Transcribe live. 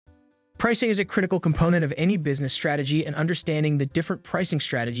Pricing is a critical component of any business strategy, and understanding the different pricing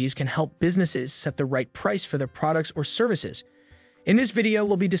strategies can help businesses set the right price for their products or services. In this video,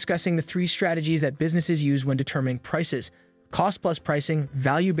 we'll be discussing the 3 strategies that businesses use when determining prices: cost-plus pricing,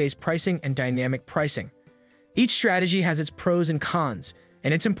 value-based pricing, and dynamic pricing. Each strategy has its pros and cons,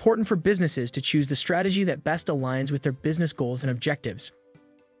 and it's important for businesses to choose the strategy that best aligns with their business goals and objectives.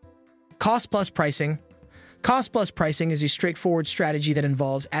 Cost-plus pricing. Cost-plus pricing is a straightforward strategy that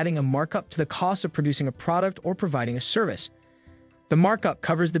involves adding a markup to the cost of producing a product or providing a service. The markup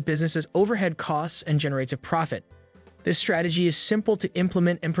covers the business's overhead costs and generates a profit. This strategy is simple to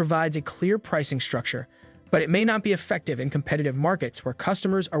implement and provides a clear pricing structure, but it may not be effective in competitive markets where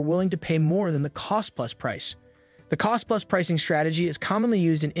customers are willing to pay more than the cost-plus price. The cost-plus pricing strategy is commonly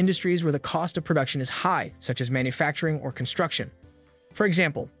used in industries where the cost of production is high, such as manufacturing or construction. For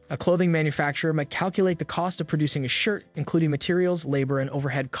example, a clothing manufacturer might calculate the cost of producing a shirt, including materials, labor, and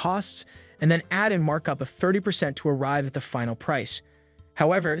overhead costs, and then add a markup of 30% to arrive at the final price.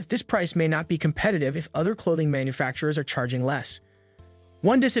 However, this price may not be competitive if other clothing manufacturers are charging less.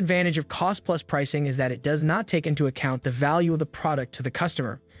 One disadvantage of cost-plus pricing is that it does not take into account the value of the product to the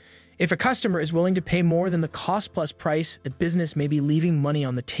customer. If a customer is willing to pay more than the cost-plus price, the business may be leaving money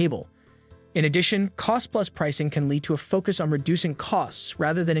on the table. In addition, cost-plus pricing can lead to a focus on reducing costs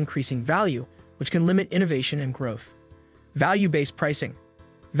rather than increasing value, which can limit innovation and growth. Value-based pricing.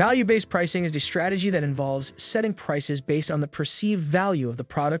 Value-based pricing is a strategy that involves setting prices based on the perceived value of the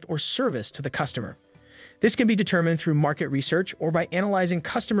product or service to the customer. This can be determined through market research or by analyzing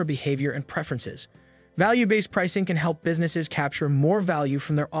customer behavior and preferences. Value-based pricing can help businesses capture more value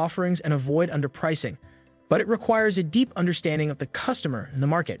from their offerings and avoid underpricing, but it requires a deep understanding of the customer and the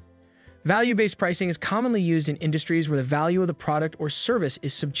market. Value-based pricing is commonly used in industries where the value of the product or service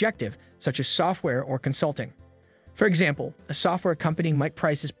is subjective, such as software or consulting. For example, a software company might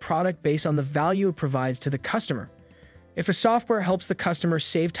price its product based on the value it provides to the customer. If a software helps the customer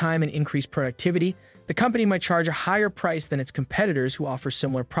save time and increase productivity, the company might charge a higher price than its competitors who offer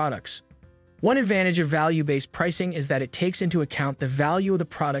similar products. One advantage of value-based pricing is that it takes into account the value of the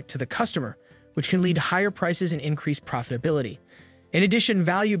product to the customer, which can lead to higher prices and increased profitability. In addition,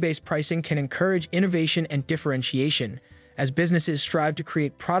 value-based pricing can encourage innovation and differentiation as businesses strive to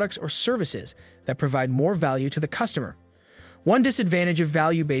create products or services that provide more value to the customer. One disadvantage of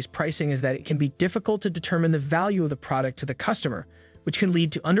value-based pricing is that it can be difficult to determine the value of the product to the customer, which can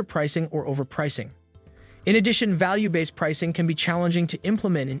lead to underpricing or overpricing. In addition, value-based pricing can be challenging to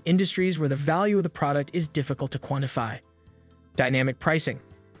implement in industries where the value of the product is difficult to quantify. Dynamic pricing.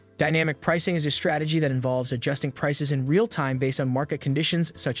 Dynamic pricing is a strategy that involves adjusting prices in real time based on market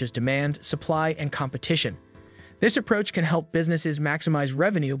conditions such as demand, supply, and competition. This approach can help businesses maximize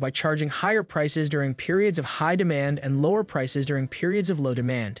revenue by charging higher prices during periods of high demand and lower prices during periods of low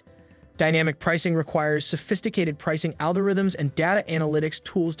demand. Dynamic pricing requires sophisticated pricing algorithms and data analytics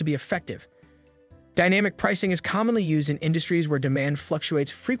tools to be effective. Dynamic pricing is commonly used in industries where demand fluctuates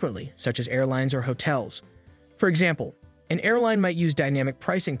frequently, such as airlines or hotels. For example, an airline might use dynamic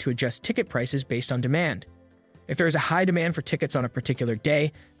pricing to adjust ticket prices based on demand. If there is a high demand for tickets on a particular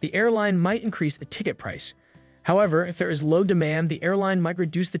day, the airline might increase the ticket price. However, if there is low demand, the airline might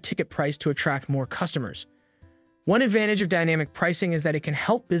reduce the ticket price to attract more customers. One advantage of dynamic pricing is that it can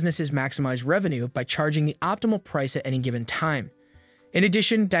help businesses maximize revenue by charging the optimal price at any given time. In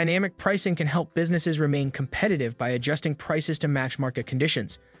addition, dynamic pricing can help businesses remain competitive by adjusting prices to match market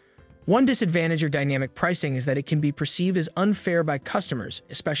conditions. One disadvantage of dynamic pricing is that it can be perceived as unfair by customers,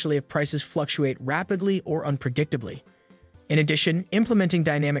 especially if prices fluctuate rapidly or unpredictably. In addition, implementing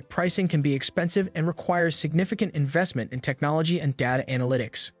dynamic pricing can be expensive and requires significant investment in technology and data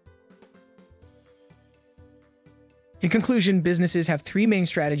analytics. In conclusion, businesses have 3 main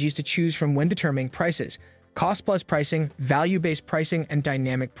strategies to choose from when determining prices: cost-plus pricing, value-based pricing, and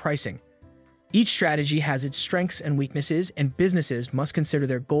dynamic pricing. Each strategy has its strengths and weaknesses, and businesses must consider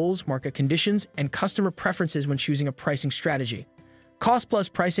their goals, market conditions, and customer preferences when choosing a pricing strategy. Cost-plus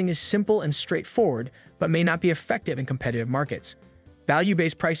pricing is simple and straightforward, but may not be effective in competitive markets.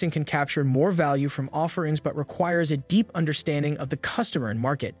 Value-based pricing can capture more value from offerings but requires a deep understanding of the customer and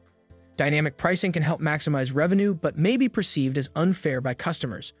market. Dynamic pricing can help maximize revenue but may be perceived as unfair by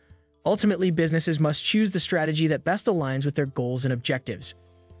customers. Ultimately, businesses must choose the strategy that best aligns with their goals and objectives.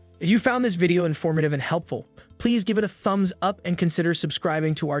 If you found this video informative and helpful, please give it a thumbs up and consider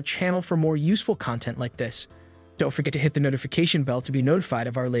subscribing to our channel for more useful content like this. Don't forget to hit the notification bell to be notified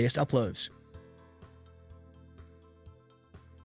of our latest uploads.